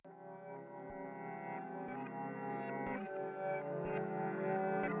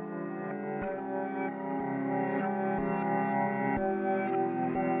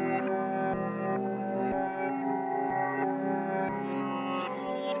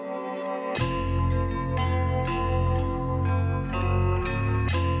I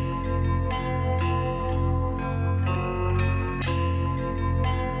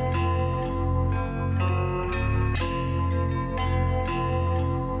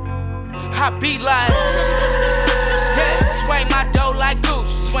be like, yeah, swing my dough like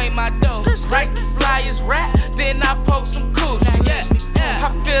Gucci, swing my dough. Write the flyers, rap, then I poke some coochie. Yeah,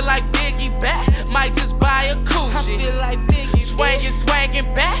 I feel like Biggie back, might just buy a coochie. I feel like Biggie,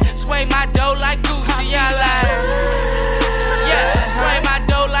 swinging back, swing my dough like Gucci. I like, yeah, swing my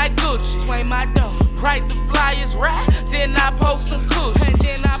dough like Gucci, swing my dough. Write the flyers, rap, then I poke some coochie. And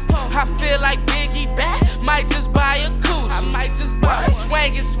then I feel like Biggie back, might just buy a coochie. I might just buy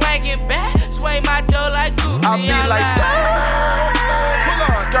swinging back, swing my dough like Gucci. I be like,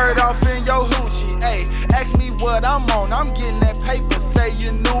 skirt off in your hoochie, ayy. Ask me what I'm on, I'm getting that paper. Say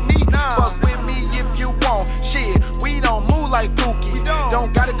you knew me, fuck with me if you want. Shit, we don't move like Pookie.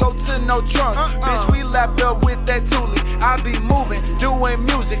 Don't gotta go to no trunks, bitch. We lapped up with that Thule. I be moving, doing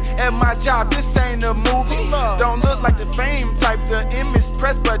music at my job. This ain't a movie. Don't look like the fame type, the image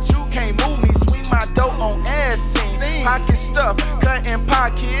press, but you can't move me. Swing my dough on ass scene, pocket stuff, cutting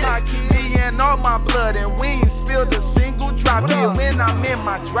pockets. Me and all my blood and we ain't spilled a single drop. Kid, when I'm in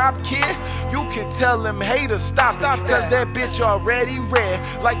my drop, kid, you can tell them haters stop it, cause that bitch already red,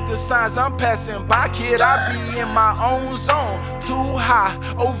 like the signs I'm passing by, kid. I be in my own zone, too high,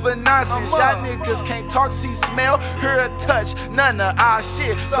 over nonsense. Y'all niggas can't talk, see, smell, hear, touch, none of our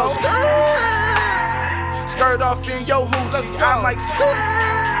shit. So skirt off in your hoochie. I'm like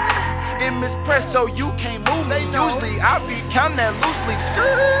image press, so you can't move me. Usually I be counting that loosely.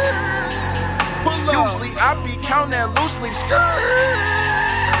 Usually I be counting that loosely.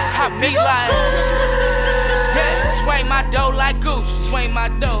 I be like, yeah, swing my dough like Gucci, swing my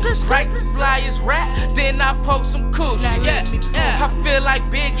dough. Write the flyers, rap, then I poke some coochie. Yeah, I feel like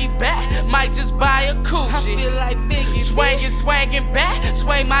Biggie back, might just buy a coochie. I feel like Biggie, swinging back,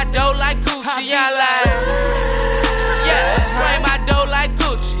 swing my dough like Gucci. I like, yeah, swing my dough like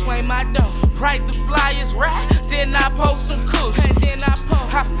Gucci, swing my dough. Write the flyers, rap, then I poke some coochie. And then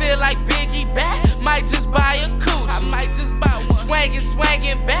I feel like Biggie back, might just buy a coochie. I might just buy one.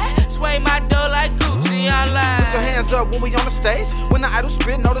 Swinging back, swing my dough like Gucci. I'm like, put your hands up when we on the stage. When the idol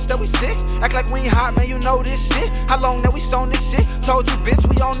spit, notice that we sick. Act like we ain't hot, man, you know this shit. How long that we on this shit? Told you, bitch,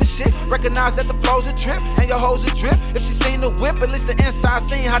 we on this shit. Recognize that the flow's a trip and your hoes a drip. If she seen the whip, at least the inside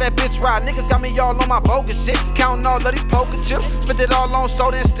seen how that bitch ride. Niggas got me all on my bogus shit, counting all of these poker chips. Spent it all on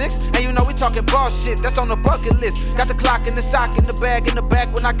soda and sticks, and you know we talking boss shit. That's on the bucket list. Got the clock in the sock in the bag in the back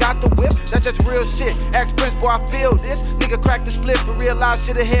when I got the whip. That's just real shit. Ask Prince, boy, I feel this. Nigga crack the split for realize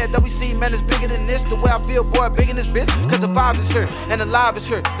shit ahead that we see, man, is bigger than this. The way I feel, boy, bigger than this bitch. Cause the vibe is here, and the live is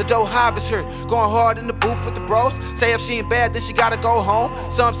here. The dough hive is here. Going hard in the booth with the bros. Say if she ain't bad, then she gotta go home.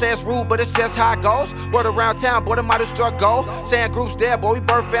 Some say it's rude, but it's just how it goes. Word around town, boy, they might have struck gold. Saying groups there, boy, we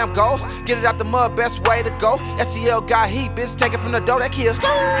birth fam goals. Get it out the mud, best way to go. SEL got heat, bitch, take it from the dough, that kills.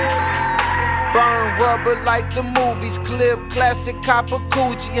 Burn rubber like the movies. Clip classic copper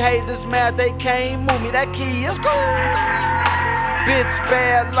coochie. Haters mad they can't move me. That key is bitch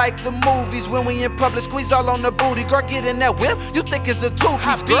bad like the movies. When we in public, squeeze all on the booty. Girl, get in that whip. You think it's a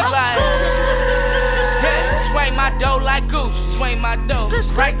two-piece, girl? Like, yeah, swing my dough like Gucci, swing my dough.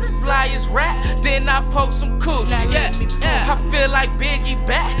 Write the flyers, rap, then I poke some coochie. Yeah, I feel like Biggie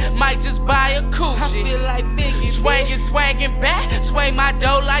back, might just buy a coochie. I feel like Biggie, swinging back, swing my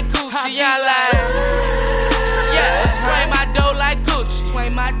dough like Gucci. I like, yeah, swing my dough like Gucci,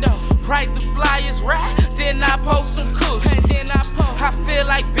 swing my dough. Write the flyers, rap, then I poke some coochie. And then I feel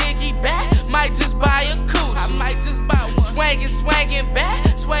like Biggie back, might just buy a coochie. I might just buy one. Swinging back,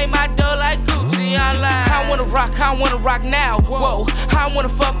 swing my dough like Gucci. I'm like, I wanna rock now. Whoa, I wanna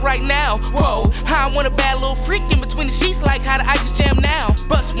fuck right now. Whoa, I want a bad little freak in between the sheets, like how I just jam now.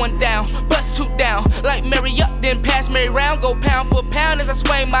 Bust one down, bust two down, like Mary up, then pass Mary round. Go pound for pound as I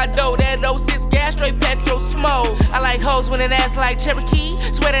swing my dough. That 06 gas, straight petrol smoke. I like hoes with an ass like Cherokee.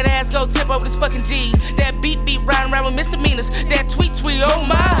 Swear that ass go tip over this fucking G. That beat riding around with misdemeanors. That tweet, oh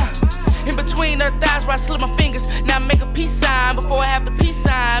my. In between her thighs where I slip my fingers. Now I make a peace sign before I have the peace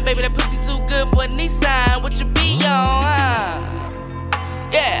sign. Baby, that pussy too good for a Nissan. What you be on,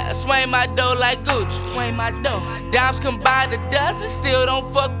 Yeah, I swing my dough like Gucci, swing my dough. Dimes come by the dozen, still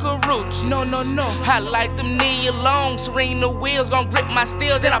don't fuck Karuchi. No. I like them knee long, serene the wheels, gon' grip my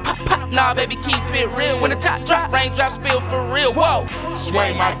steel, then I pop. Nah, baby, keep it real. When the top drop, raindrops spill for real. Whoa,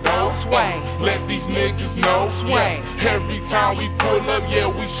 swing my dough, swing. Let these niggas know, Swing. Every time we pull up, yeah,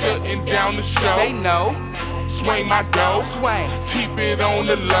 we shutting down the show. They know. Swing my dough, Swing. Keep it on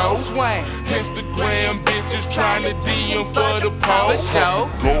the low. Swing. Instagram, bitch, bitches tryna DM for the pole. For sure.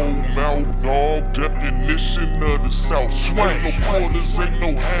 Gold mouth dog, definition of the South. Swang. Ain't no quarters, ain't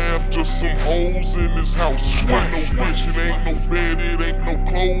no half, just some hoes in this house. Swang. Ain't no bitch, it ain't no bed, it ain't no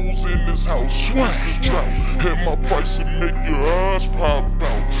clothes in this house. Swang. It's a drought, hit my price and make your eyes pop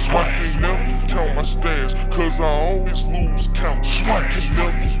out. Swang. I can never count my stats, cause I always lose count. Swang. I can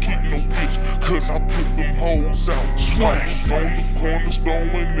never keep no bitch, cause I put them hoes out. Swang. On the corners,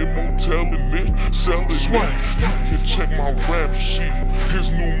 throwing them, I'm telling it, selling it. You can check my rap sheet,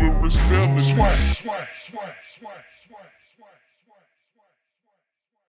 his numerous felonies. Swang.